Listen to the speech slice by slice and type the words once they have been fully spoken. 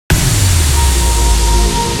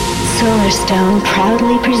Solarstone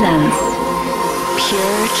proudly presents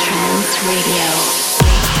Pure Trance Radio.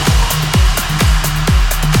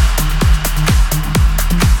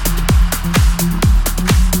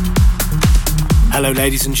 Hello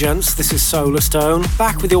ladies and gents, this is Solarstone,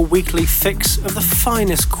 back with your weekly fix of the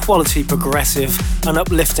finest quality progressive and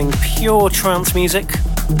uplifting pure trance music.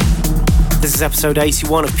 This is episode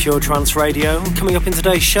 81 of Pure Trance Radio. Coming up in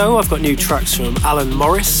today's show, I've got new tracks from Alan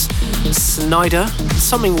Morris, Snyder,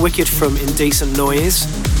 something wicked from Indecent Noise,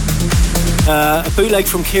 a bootleg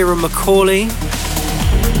from Kieran McCauley,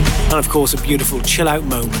 and of course a beautiful chill out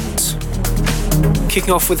moment. Kicking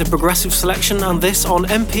off with a progressive selection, and this on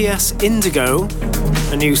MPS Indigo,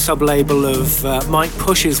 a new sub-label of Mike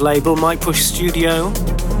Push's label, Mike Push Studio.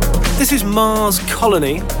 This is Mars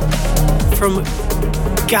Colony from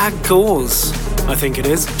Gagauz, I think it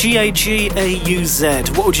is. G-A-G-A-U-Z.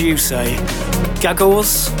 What would you say?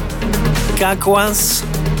 Gagauz? Gagwaz?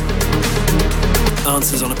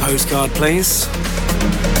 Answers on a postcard, please.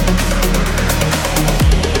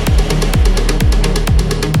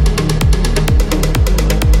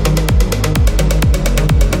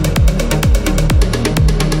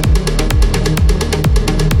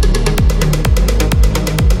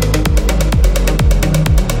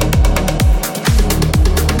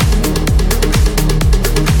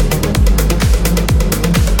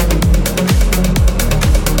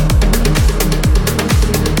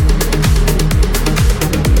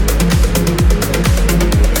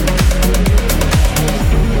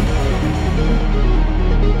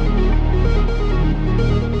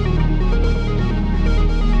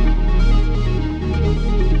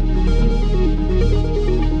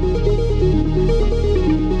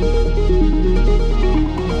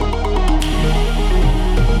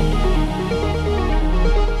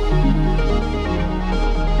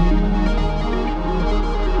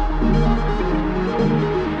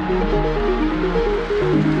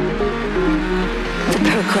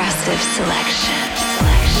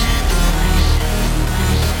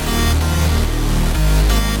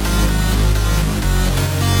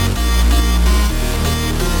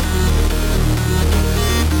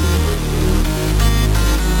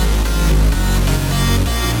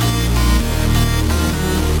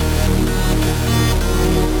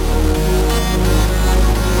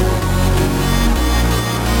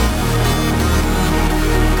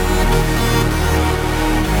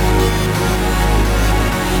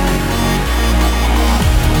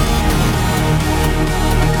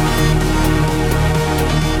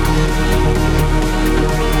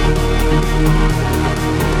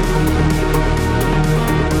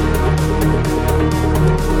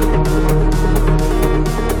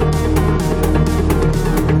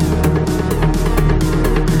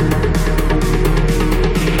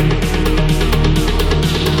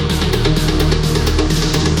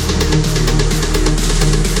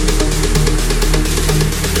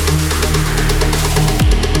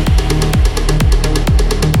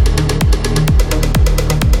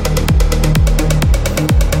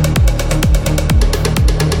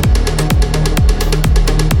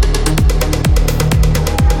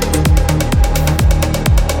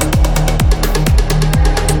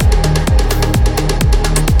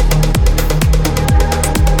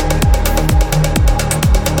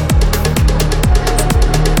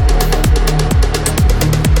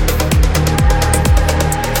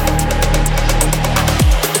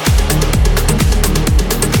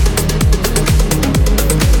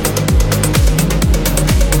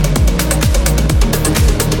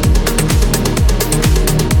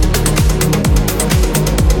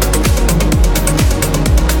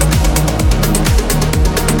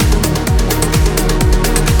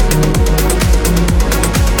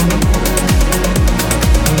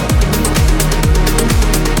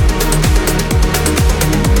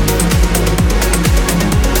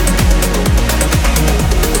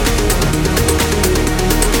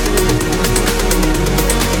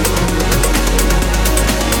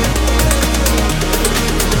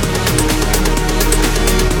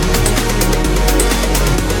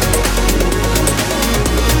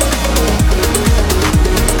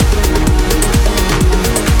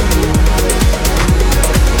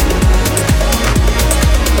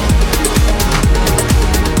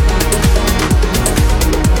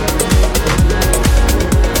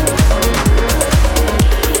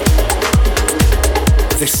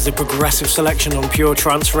 Progressive selection on Pure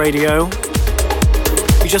Trance Radio.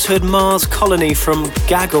 You just heard Mars Colony from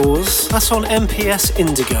Gagauz. That's on MPS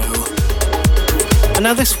Indigo. And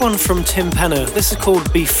now this one from Tim Penner. This is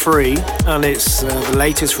called Be Free, and it's the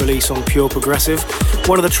latest release on Pure Progressive.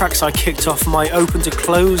 One of the tracks I kicked off my Open to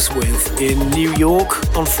Close with in New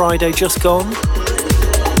York on Friday just gone.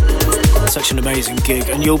 such an amazing gig,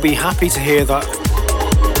 and you'll be happy to hear that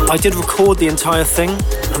I did record the entire thing,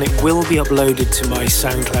 and it will be uploaded to my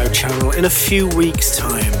SoundCloud channel in a few weeks'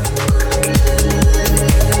 time.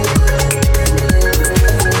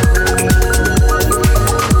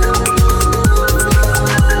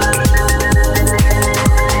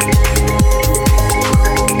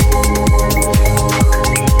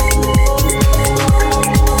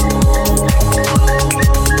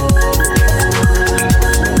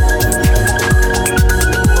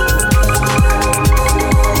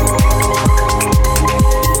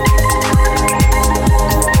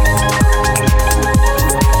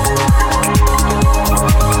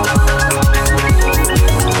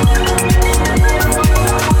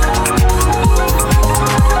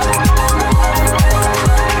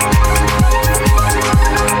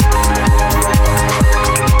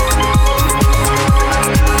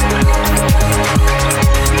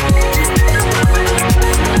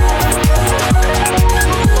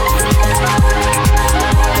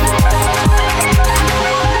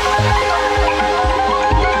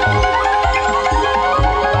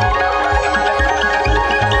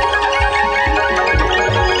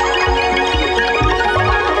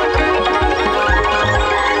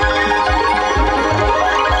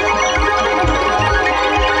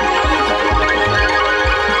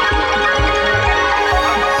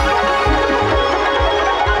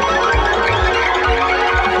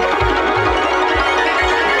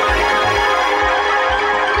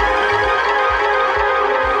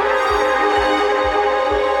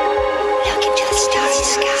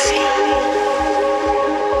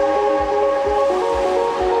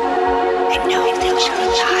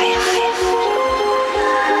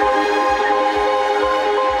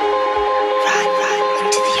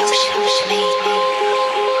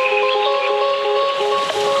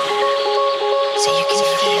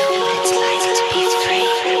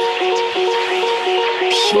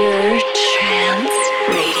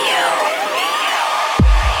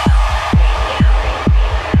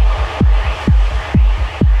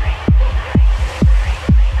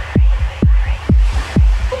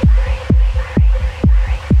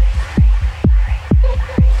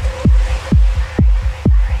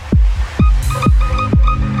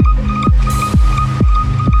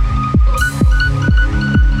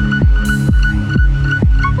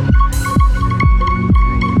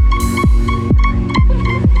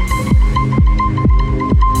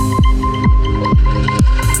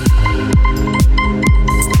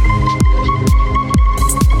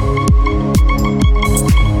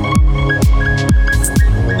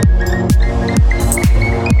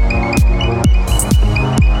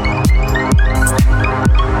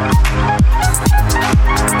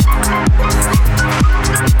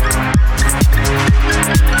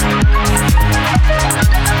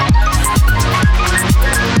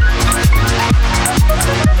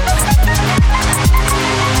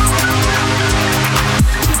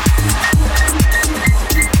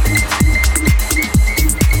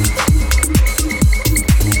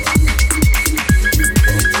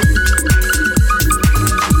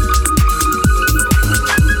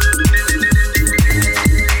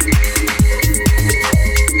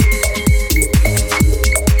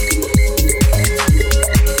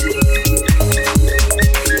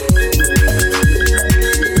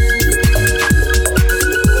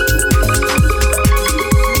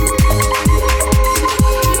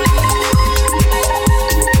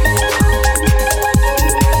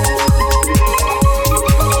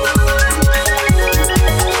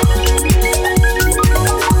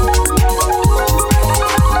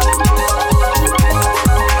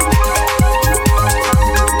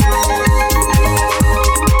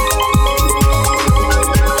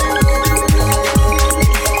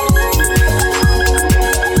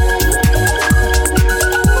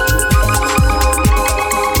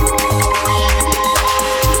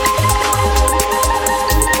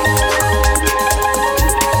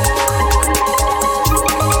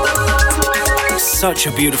 Such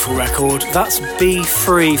a beautiful record. That's Be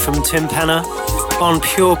Free from Tim Penner on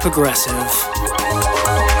Pure Progressive.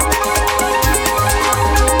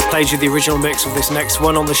 Played you the original mix of this next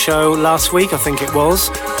one on the show last week, I think it was.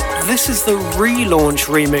 This is the relaunch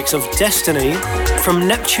remix of Destiny from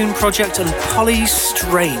Neptune Project and Polly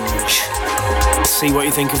Strange. See what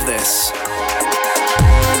you think of this.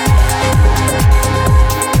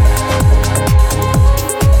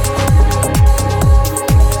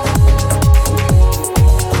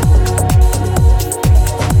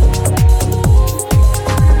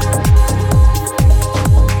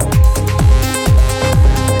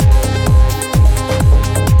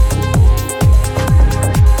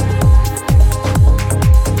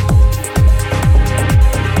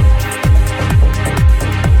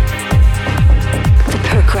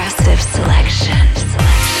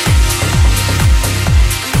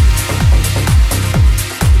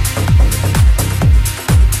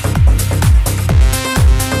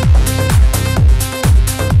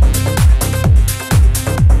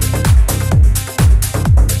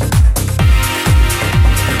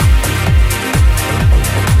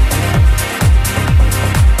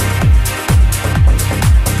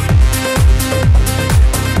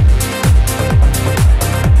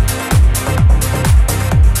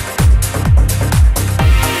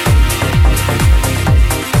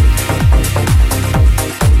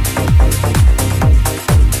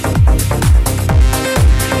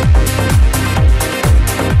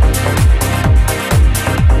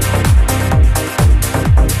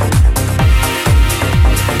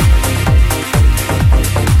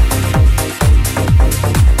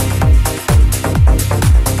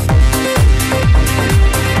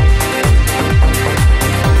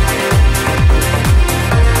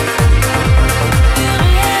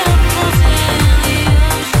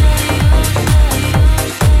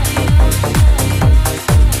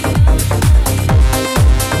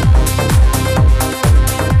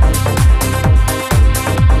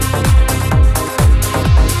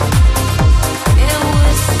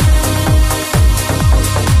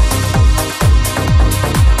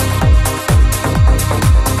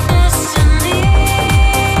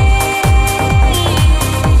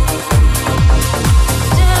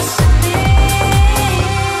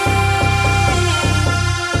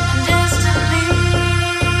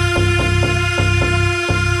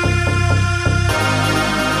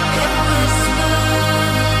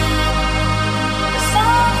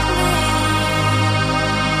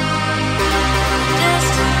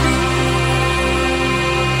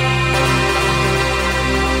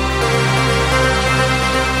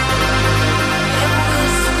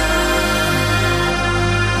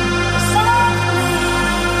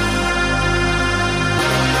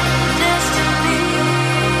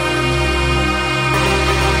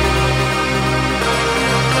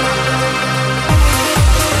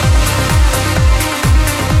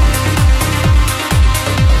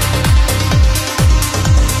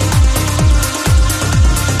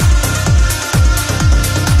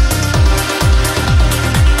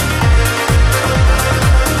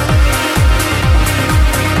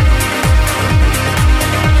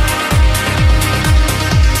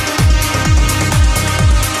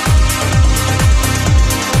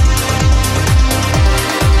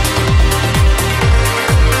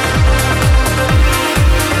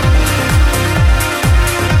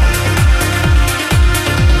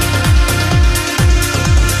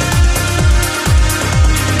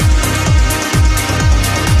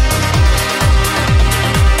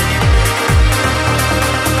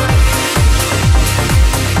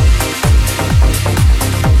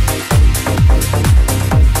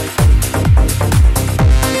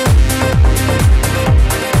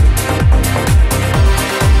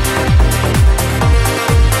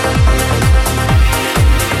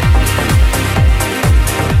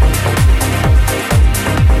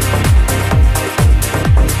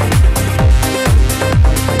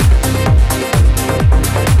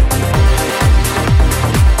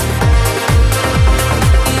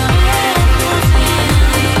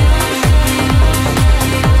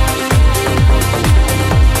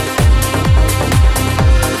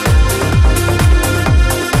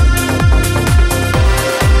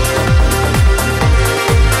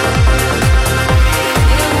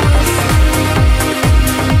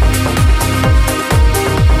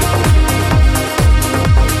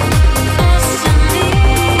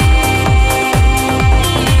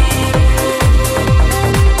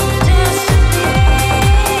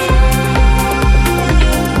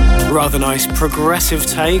 rather nice progressive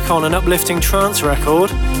take on an uplifting trance record.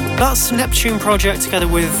 That's Neptune Project together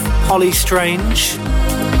with Holly Strange.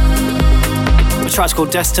 The track's called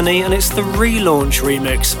Destiny, and it's the relaunch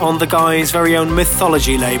remix on the guy's very own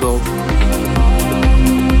Mythology label.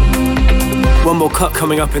 One more cut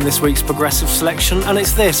coming up in this week's progressive selection, and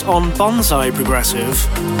it's this on Bonsai Progressive.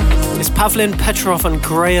 It's Pavlin Petrov and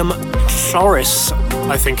Graham Floris,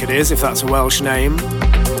 I think it is, if that's a Welsh name.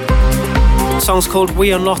 The song's called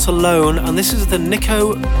We Are Not Alone, and this is the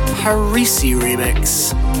Nico Parisi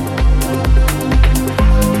remix.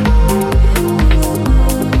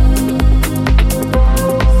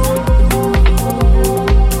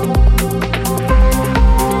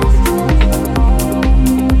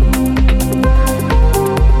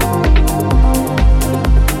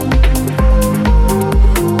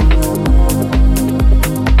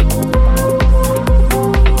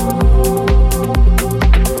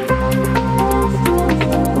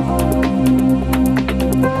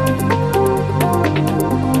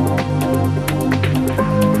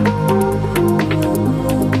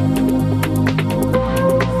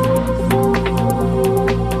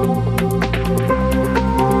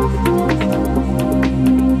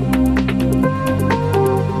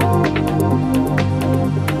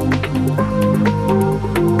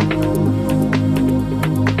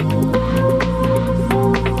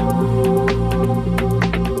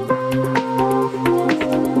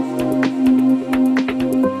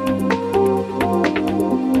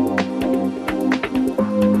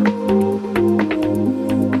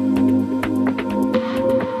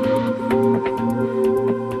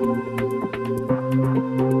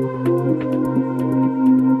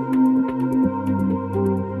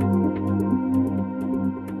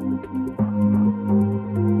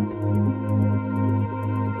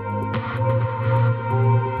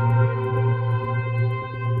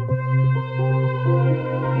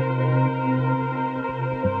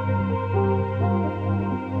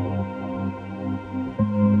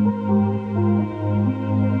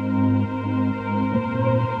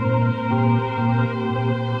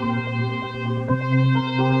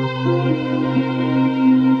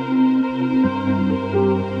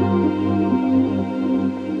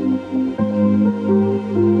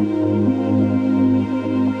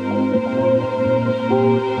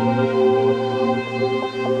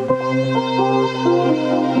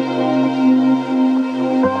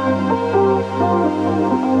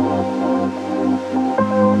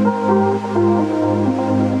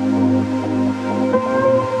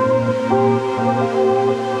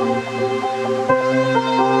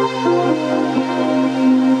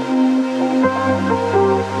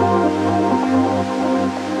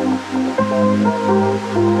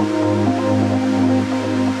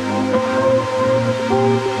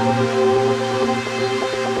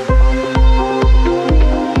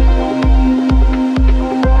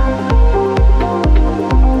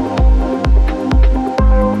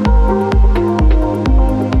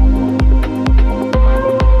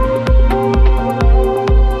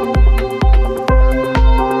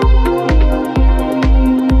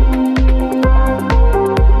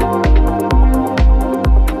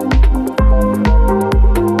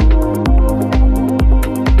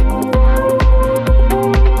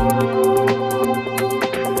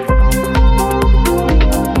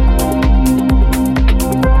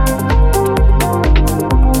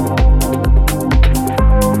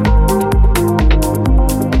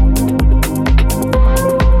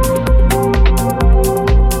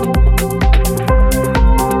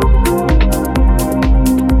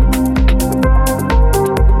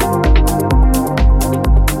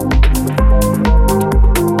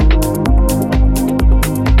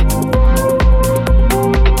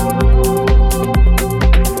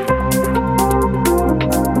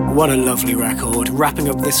 What a lovely record. Wrapping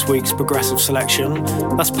up this week's progressive selection,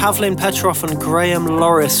 that's Pavlin Petrov and Graham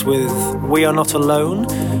Loris with We Are Not Alone,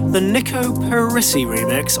 the Nico Parisi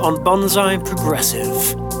remix on Bonsai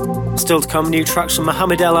Progressive. Still to come, new tracks from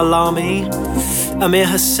Mohamed El Alami, Amir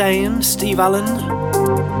Hussain, Steve Allen.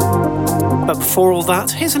 But before all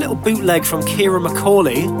that, here's a little bootleg from Kira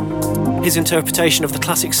McCauley, his interpretation of the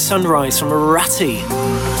classic Sunrise from Ratti.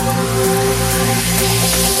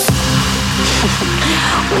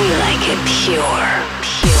 We like it pure.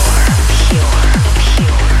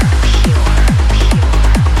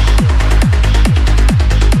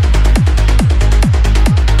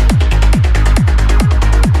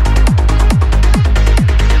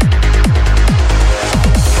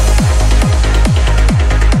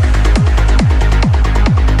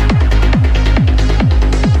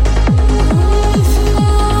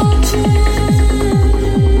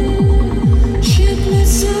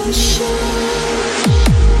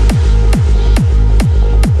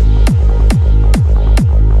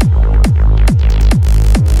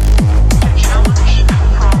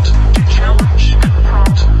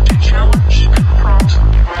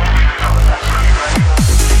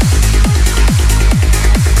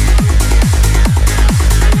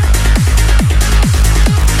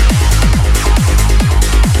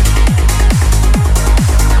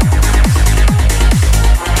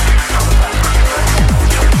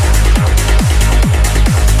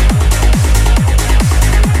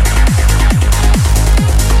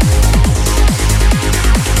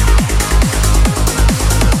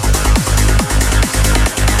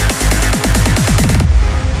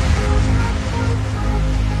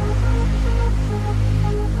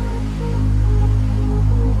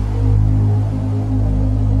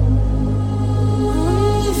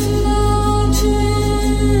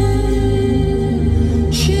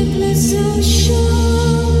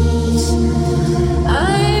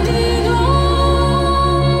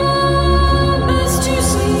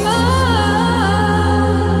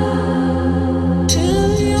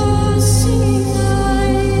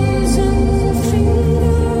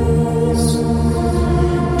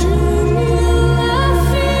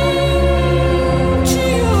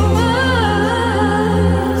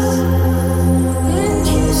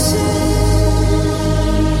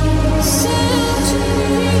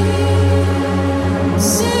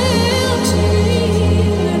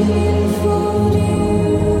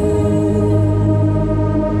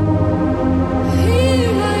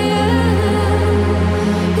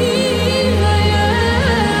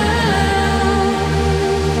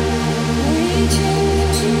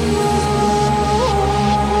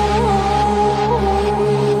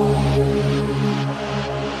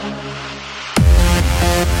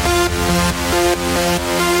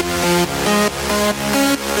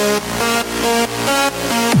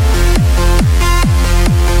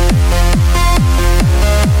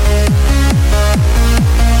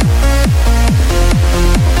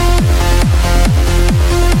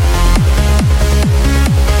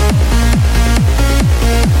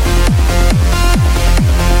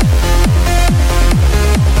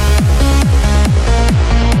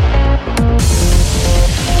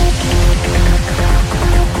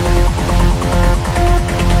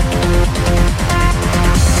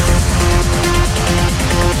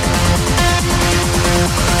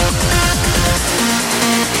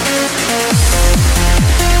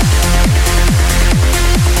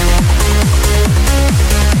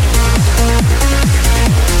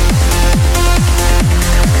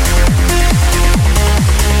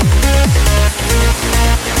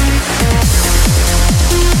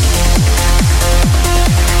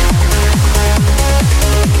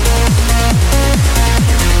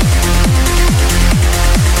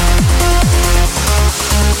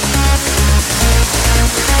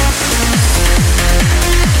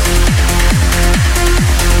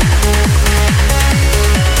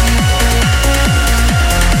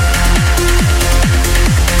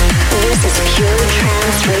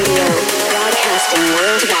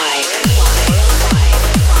 worldwide.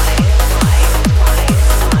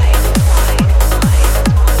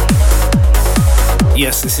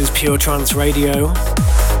 Yes, this is Pure Trance Radio.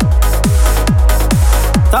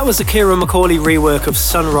 That was a Kieran McCauley rework of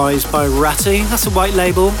Sunrise by Ratty. That's a white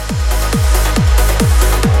label.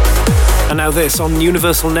 And now this on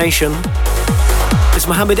Universal Nation is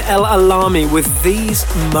Mohammed El Alami with These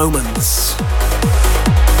Moments.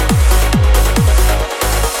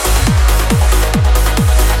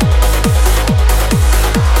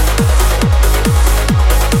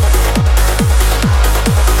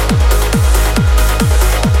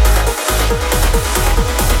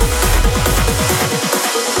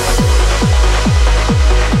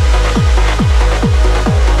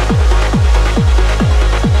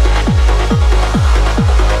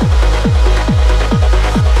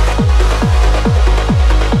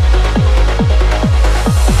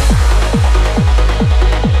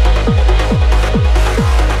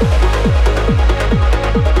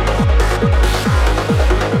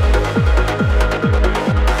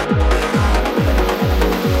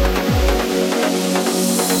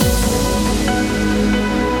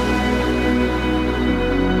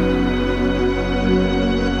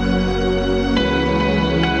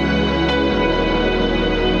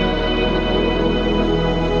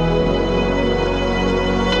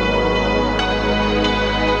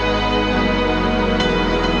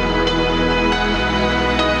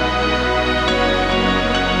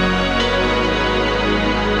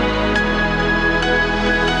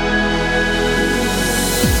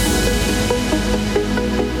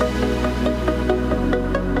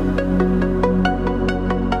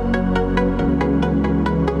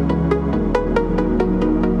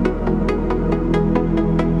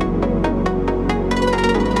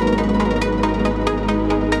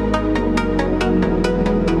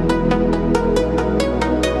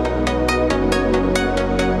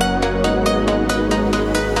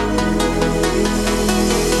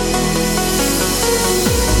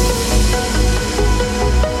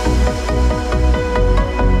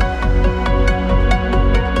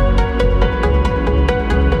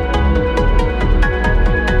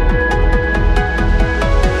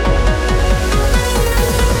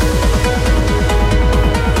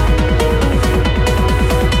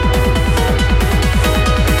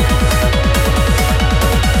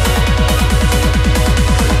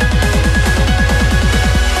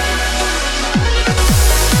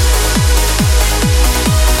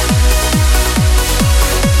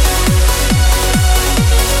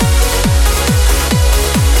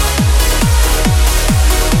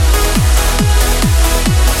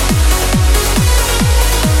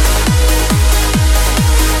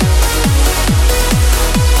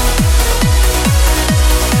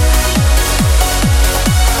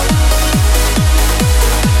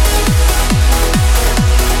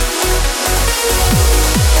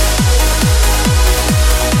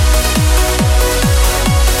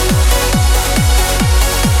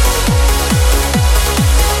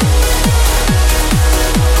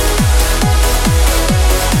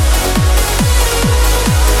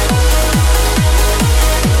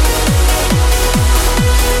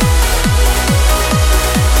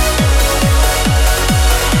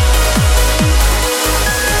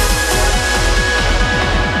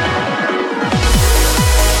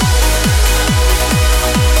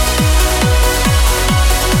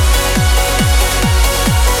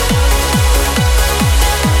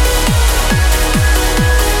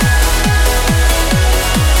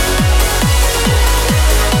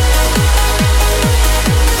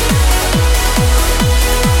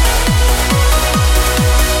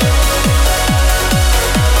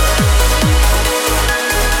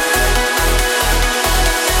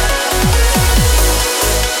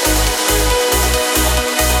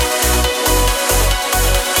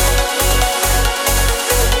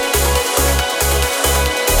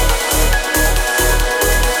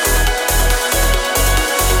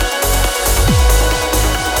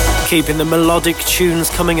 Keeping the melodic tunes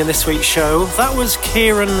coming in this week's show. That was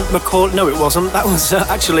Kieran McCauley. No, it wasn't. That was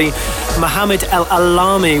actually Mohammed El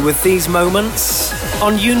Alami with These Moments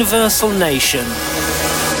on Universal Nation.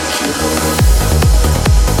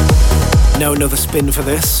 Now another spin for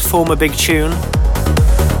this. Former big tune.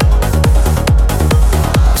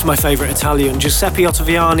 It's my favourite Italian, Giuseppe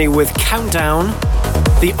Ottaviani with Countdown.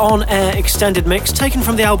 The on-air extended mix taken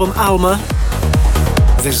from the album Alma.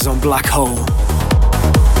 This is on Black Hole.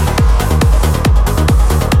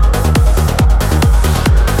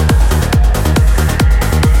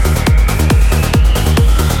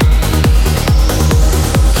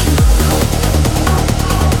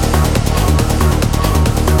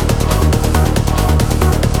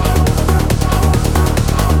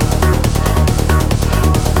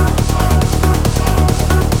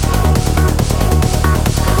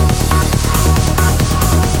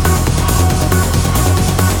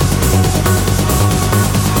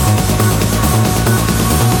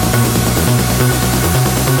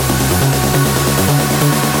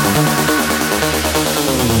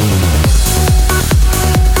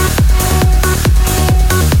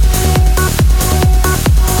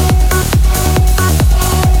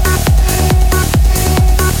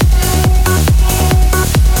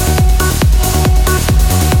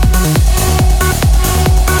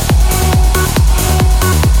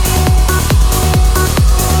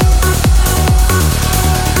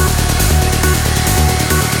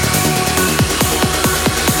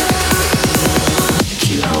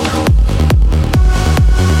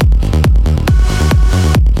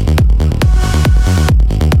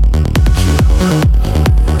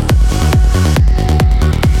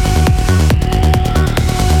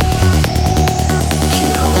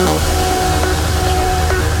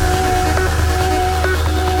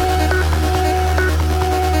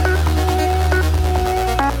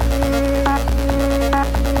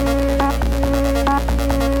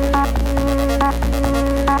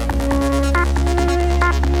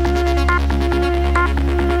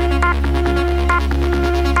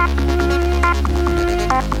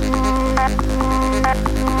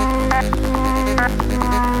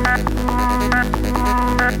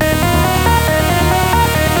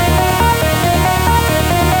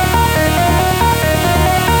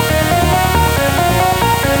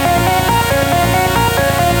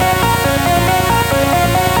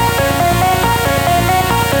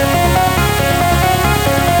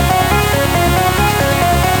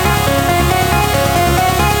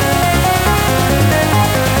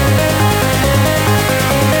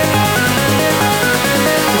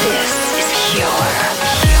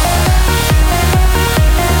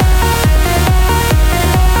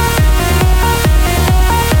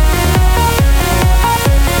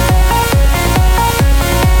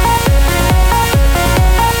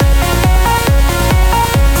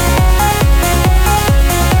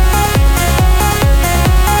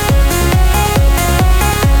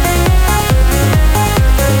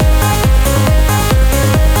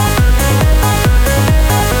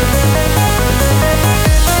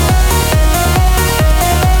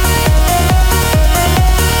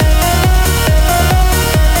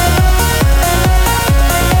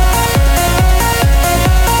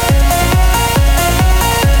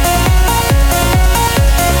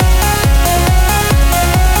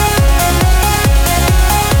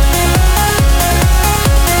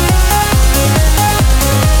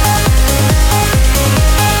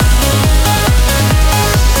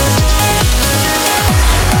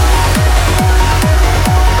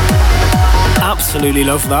 absolutely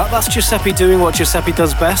love that. That's Giuseppe doing what Giuseppe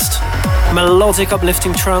does best. Melodic,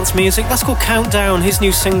 uplifting trance music. That's called Countdown, his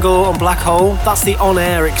new single on Black Hole. That's the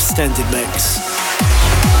on-air extended mix.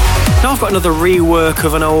 Now I've got another rework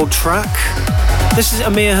of an old track. This is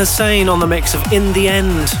Amir Hussain on the mix of In the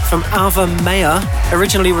End from Ava Maya,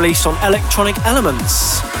 originally released on Electronic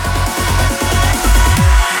Elements.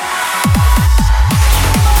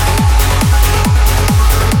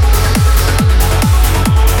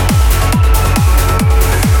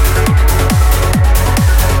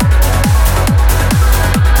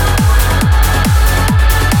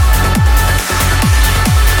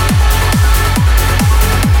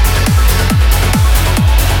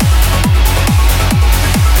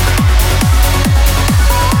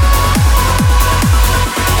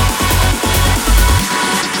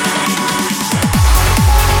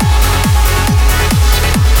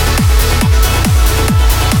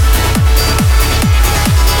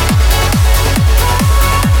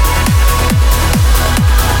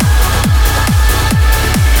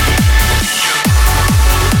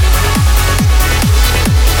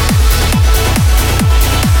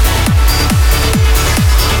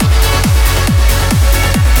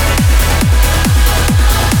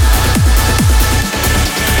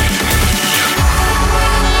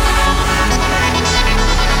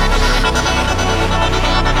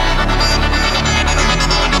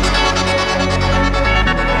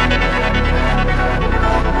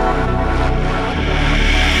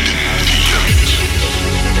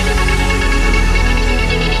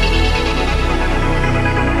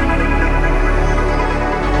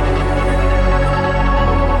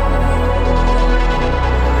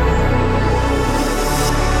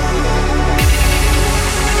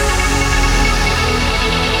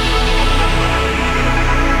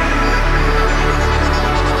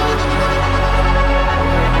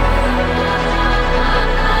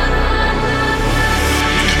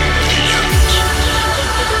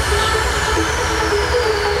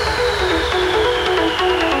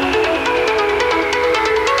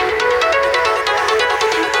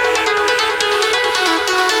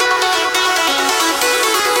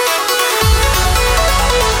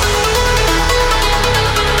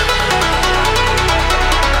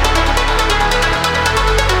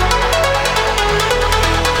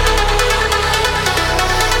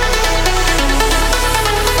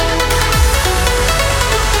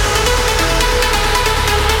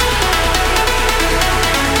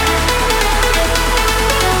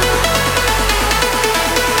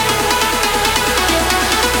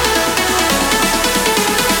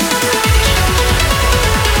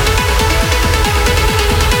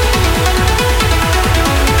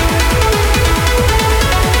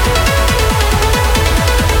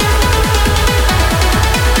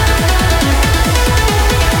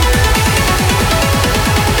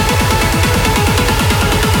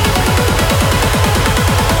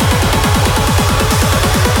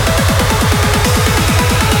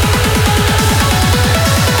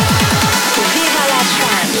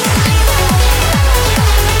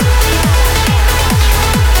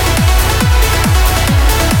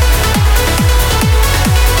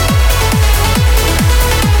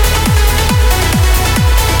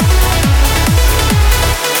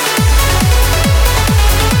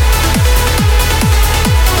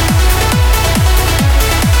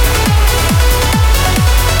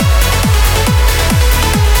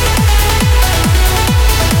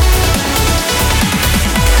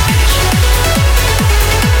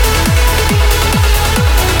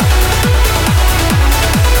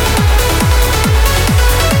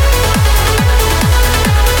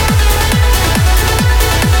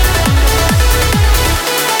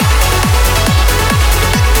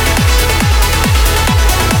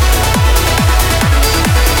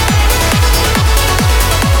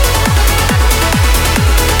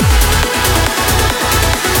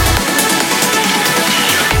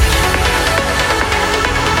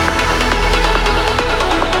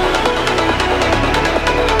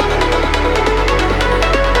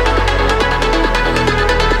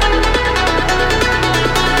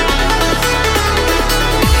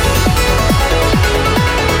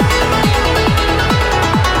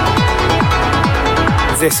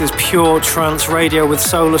 This is Pure Trance Radio with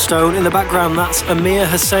Solarstone. In the background, that's Amir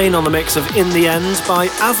Hussain on the mix of In the End by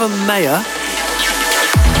Ava Maya.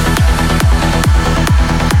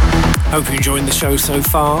 Hope you're enjoying the show so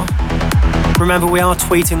far. Remember, we are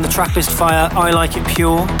tweeting the tracklist via I Like It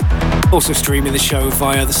Pure. Also streaming the show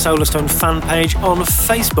via the Solarstone fan page on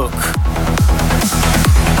Facebook.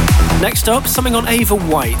 Next up, something on Ava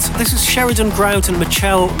White. This is Sheridan Grout and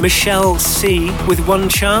Michelle C. with One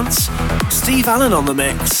Chance. Steve Allen on the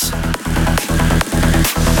mix.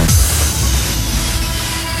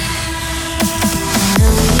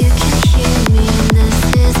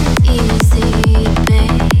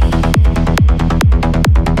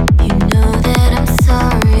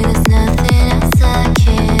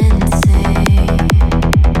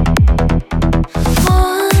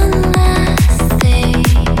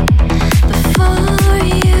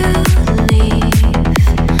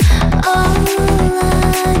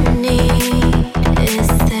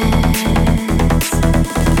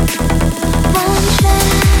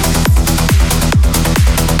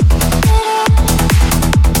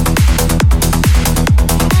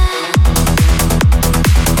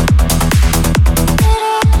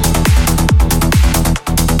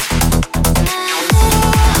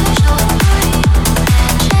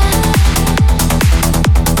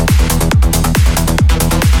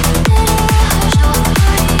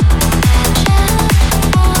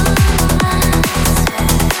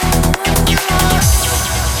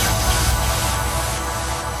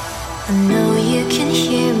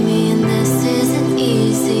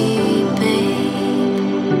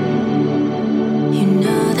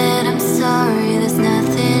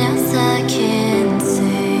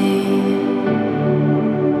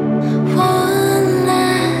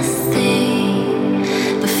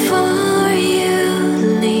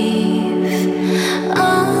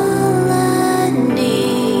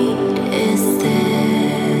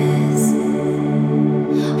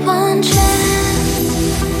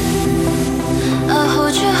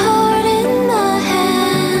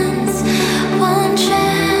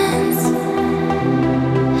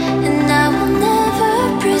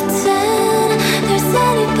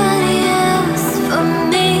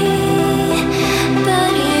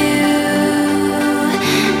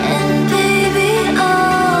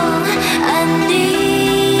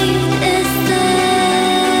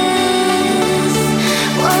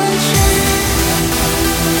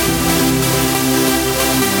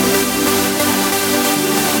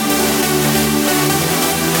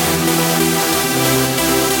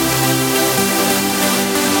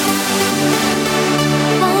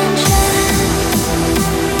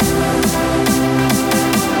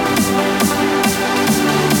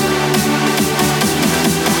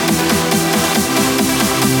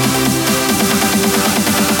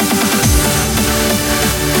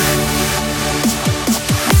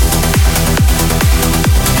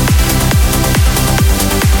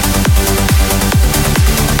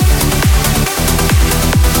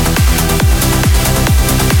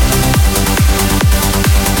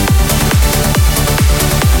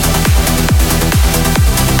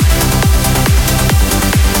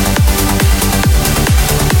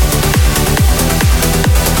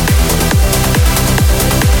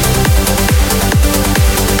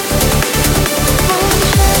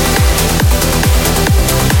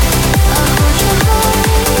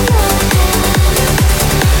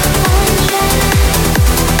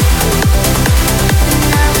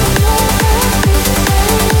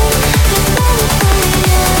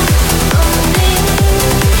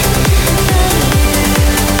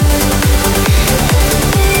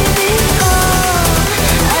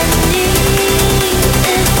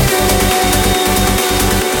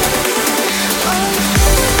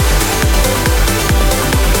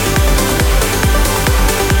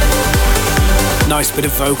 Bit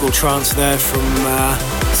of vocal trance there from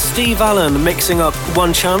Steve Allen, mixing up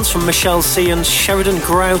One Chance from Michelle C and Sheridan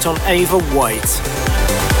Grout on Ava White.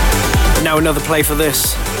 Now another play for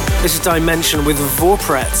this. This is Dimension with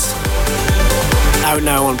Vorpret, out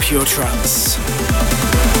now on Pure Trance.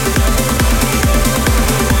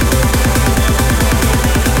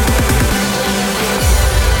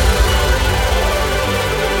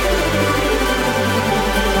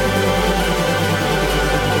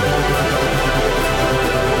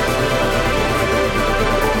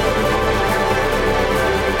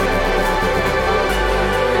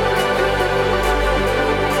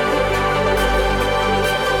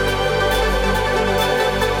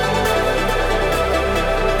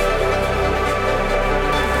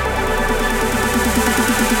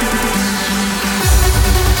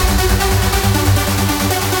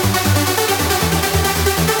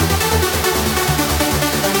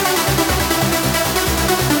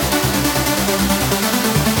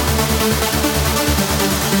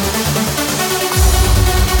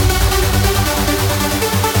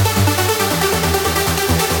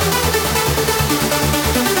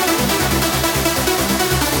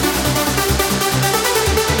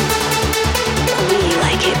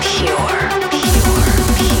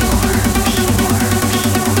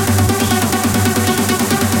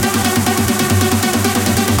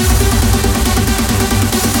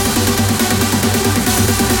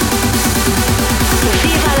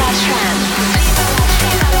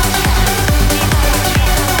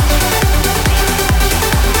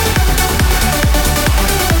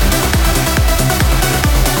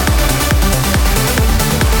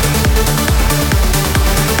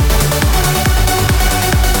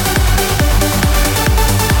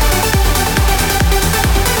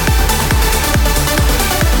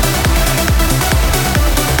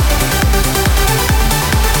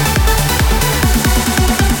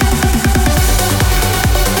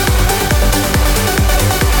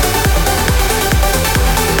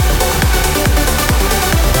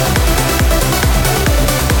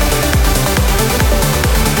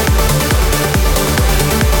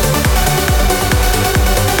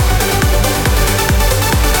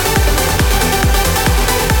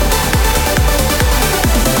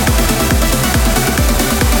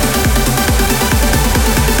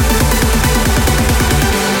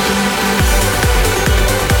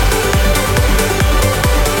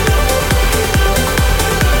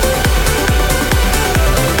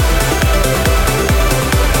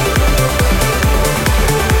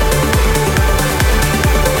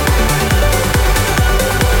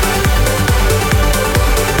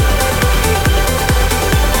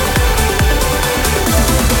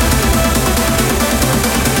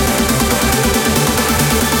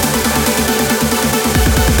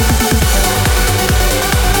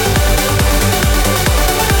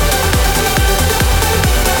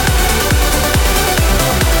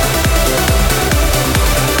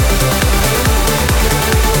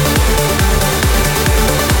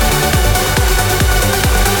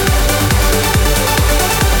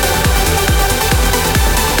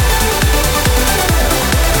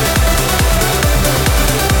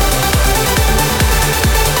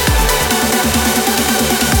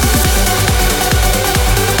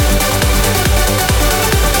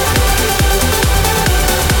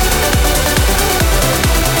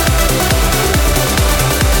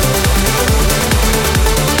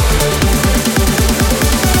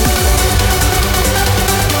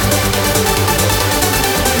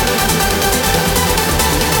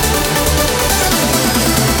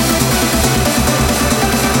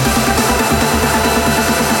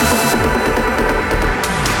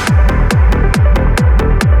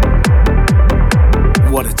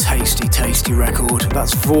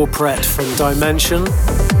 Vorpret from Dimension.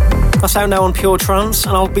 That's out now on Pure Trance,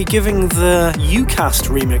 and I'll be giving the Ucast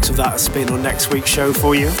remix of that a spin on next week's show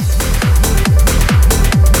for you.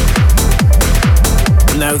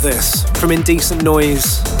 Now this, from Indecent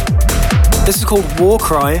Noise. This is called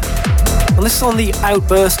Warcry, and this is on the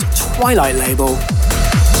Outburst Twilight label.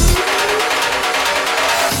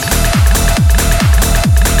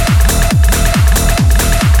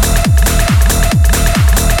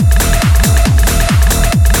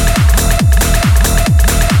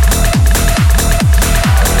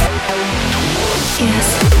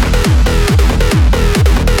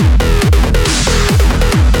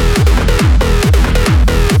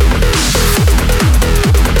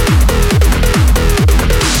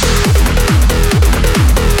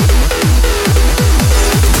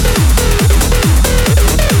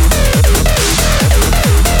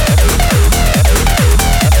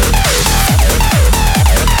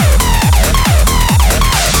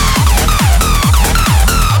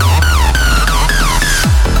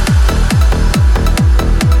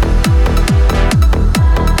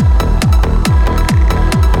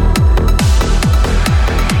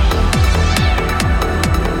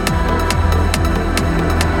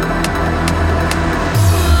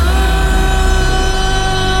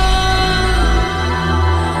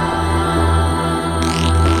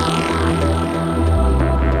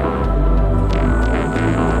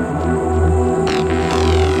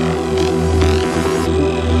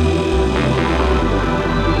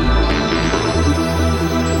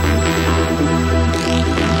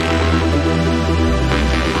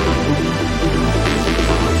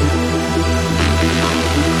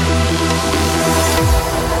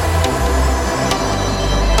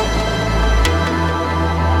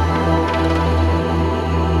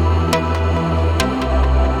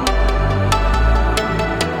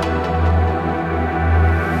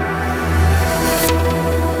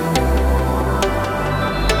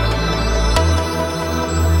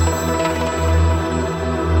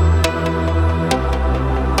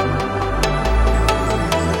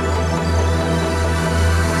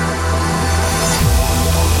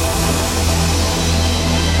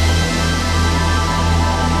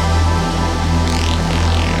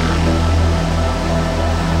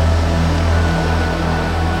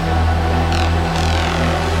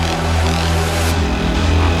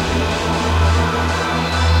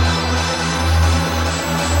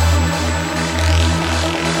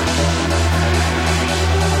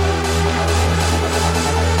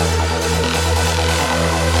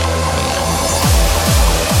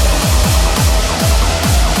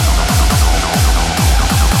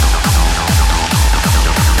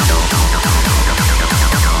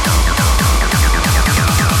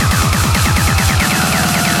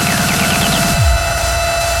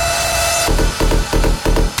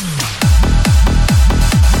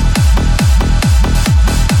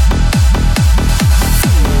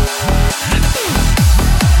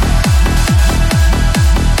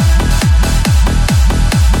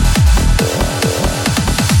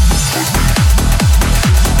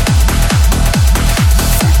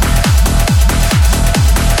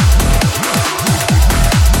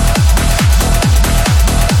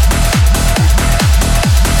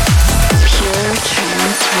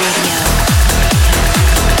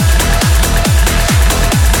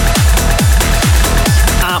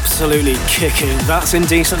 Absolutely kicking. That's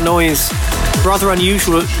Indecent Noise. Rather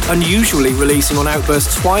unusually releasing on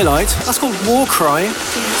Outburst Twilight. That's called Warcry.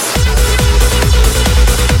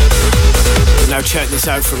 Now check this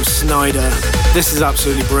out from Snyder. This is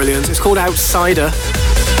absolutely brilliant. It's called Outsider.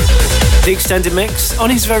 The extended mix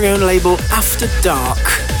on his very own label After Dark.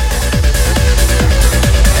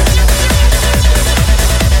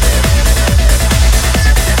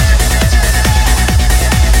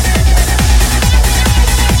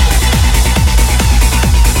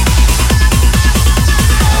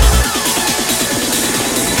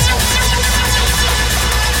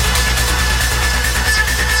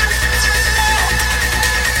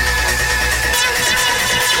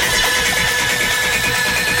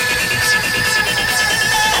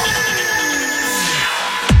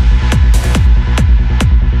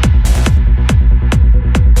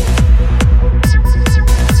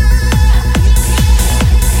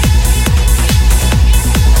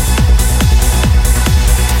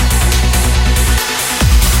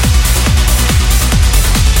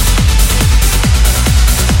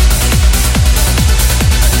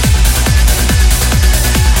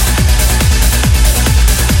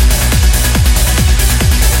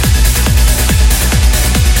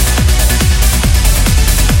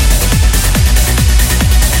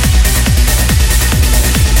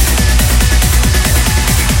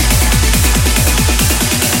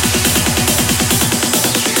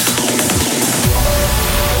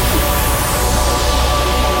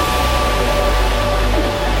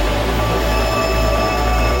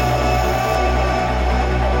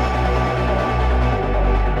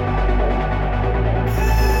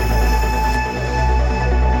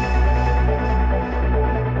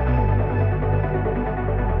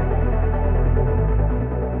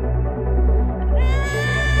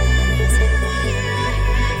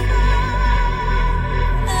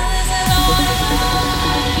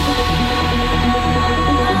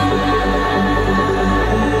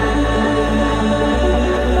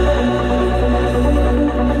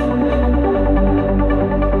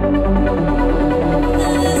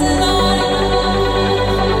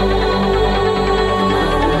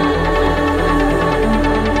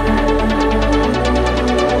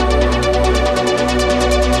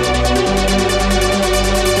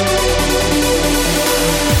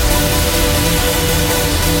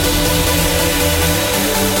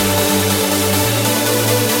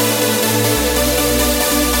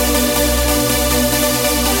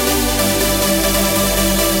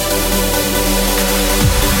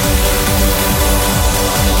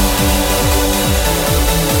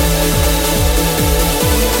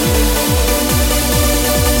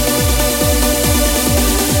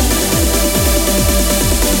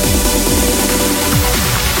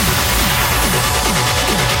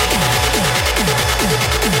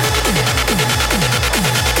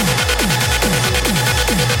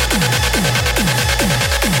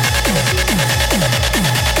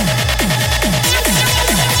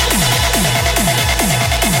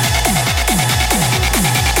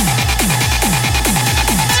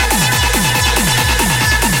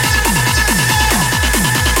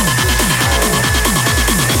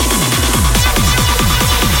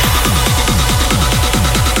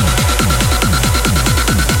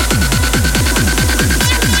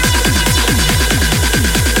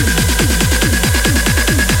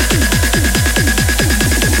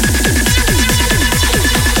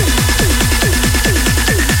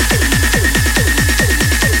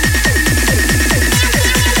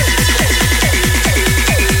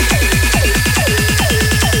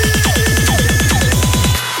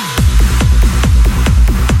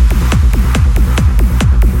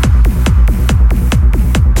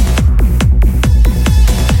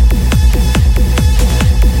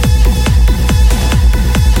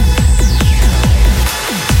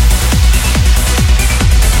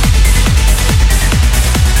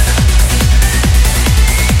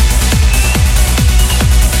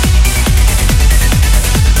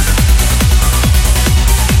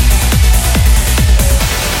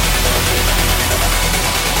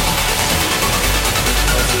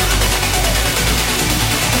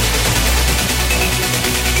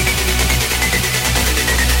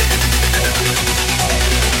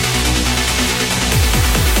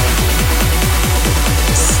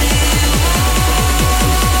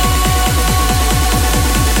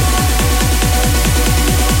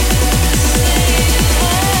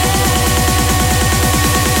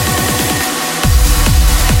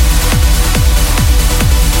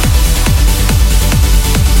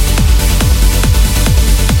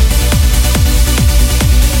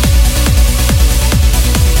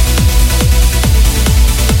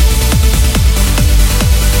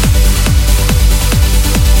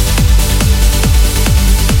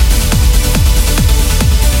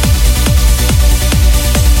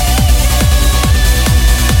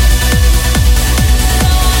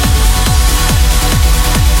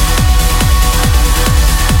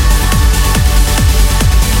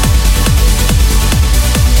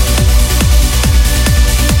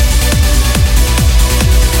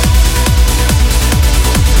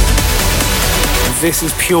 This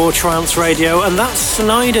is Pure Trance Radio, and that's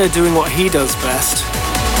Snyder doing what he does best.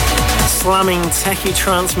 Slamming techie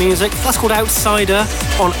trance music. That's called Outsider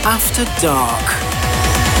on After Dark.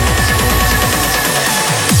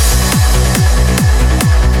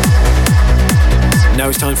 Now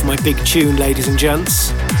it's time for my big tune, ladies and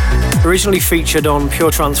gents. Originally featured on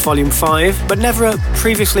Pure Trance Volume 5, but never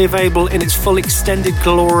previously available in its full extended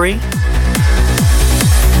glory.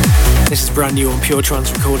 This is brand new on Pure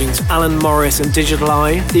Trance Recordings, Alan Morris and Digital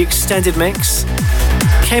Eye. The extended mix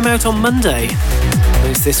came out on Monday. And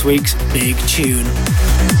it's this week's big tune.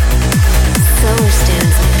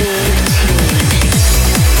 Solarstone's big tune.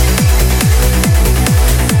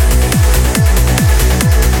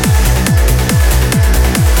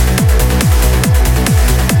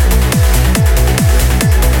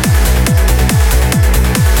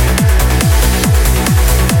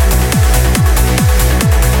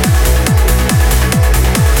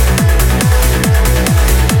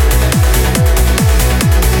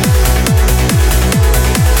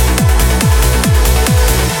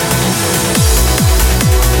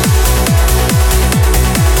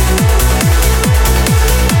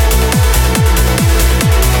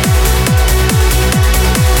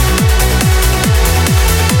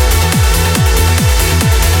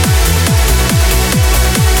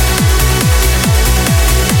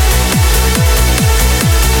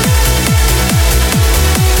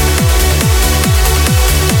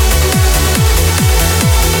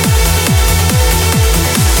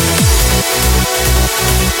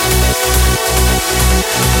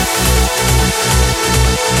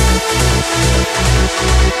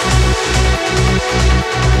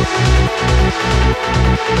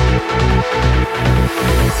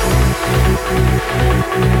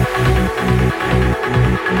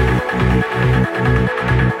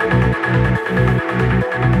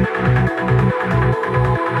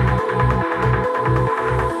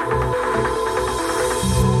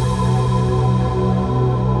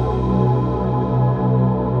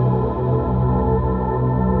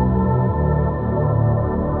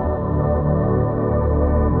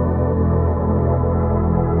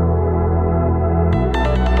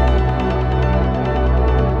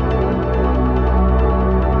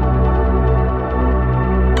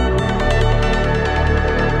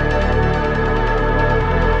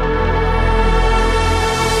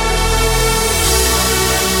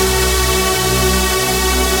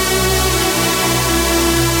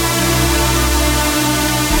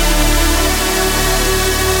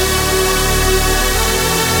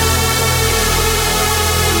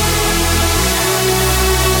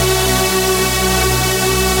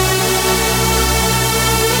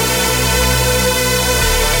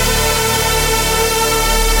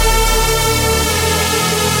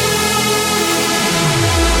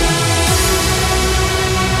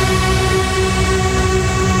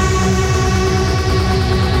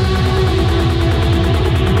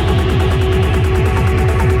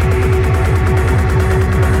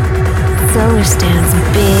 Solarstone's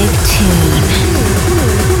big tune.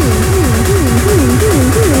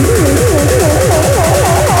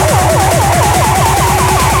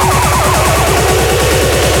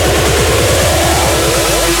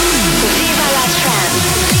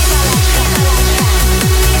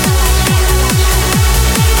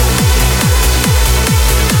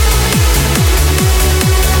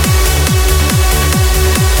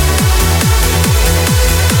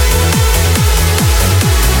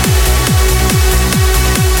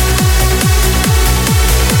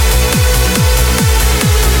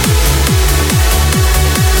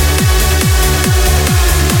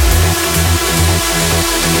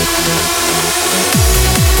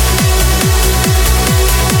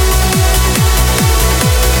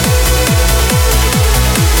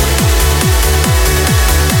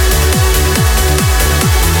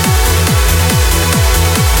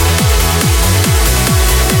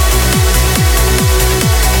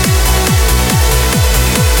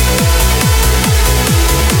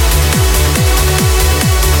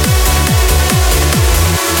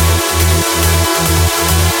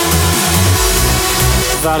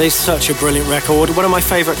 That is such a brilliant record. One of my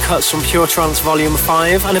favourite cuts from Pure Trance Volume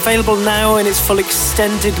 5, and available now in its full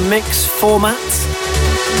extended mix format.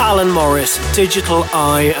 Alan Morris, Digital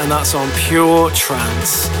Eye, and that's on Pure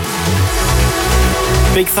Trance.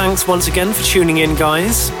 Big thanks once again for tuning in,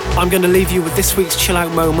 guys. I'm going to leave you with this week's chill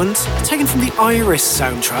out moment, taken from the Iris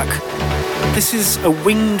soundtrack. This is A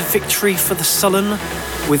Winged Victory for the Sullen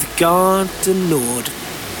with Gare du Nord.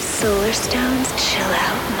 Solarstone's chill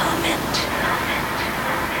out moment.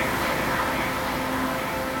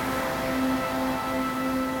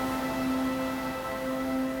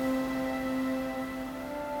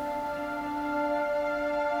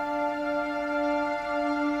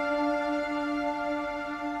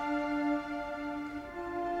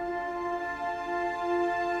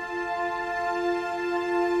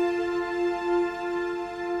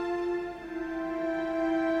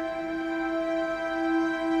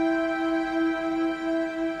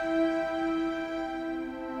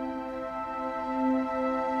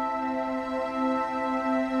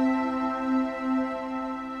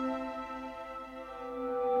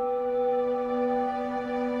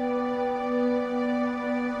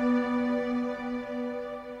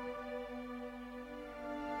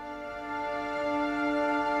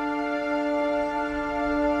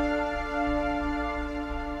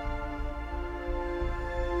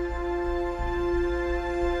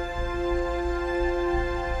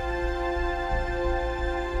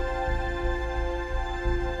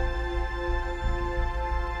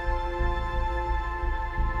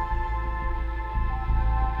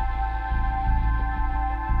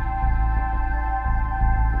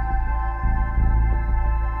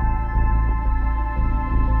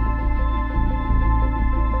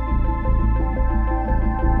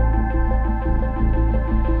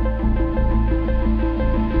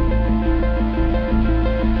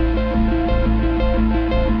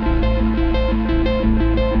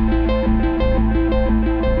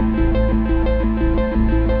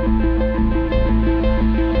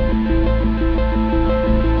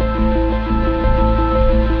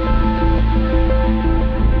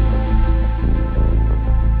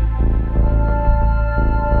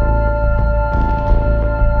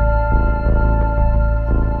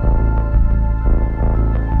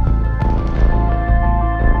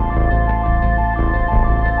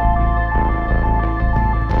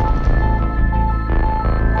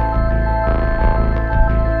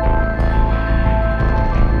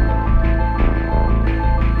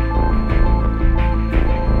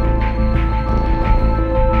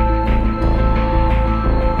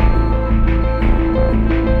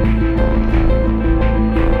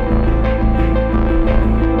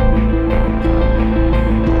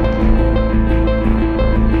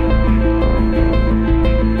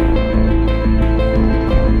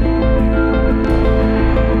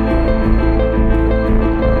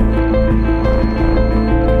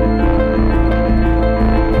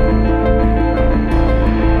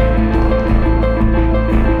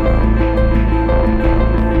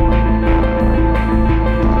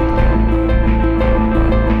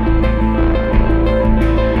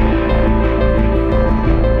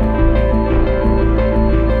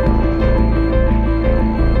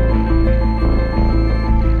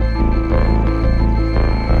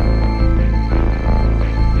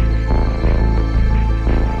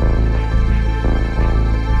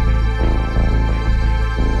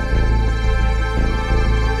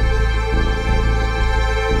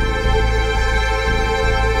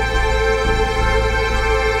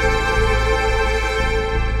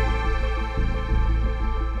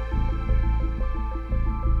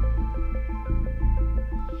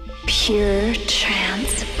 Pure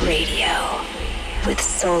Trance Radio with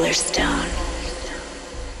Solarstone.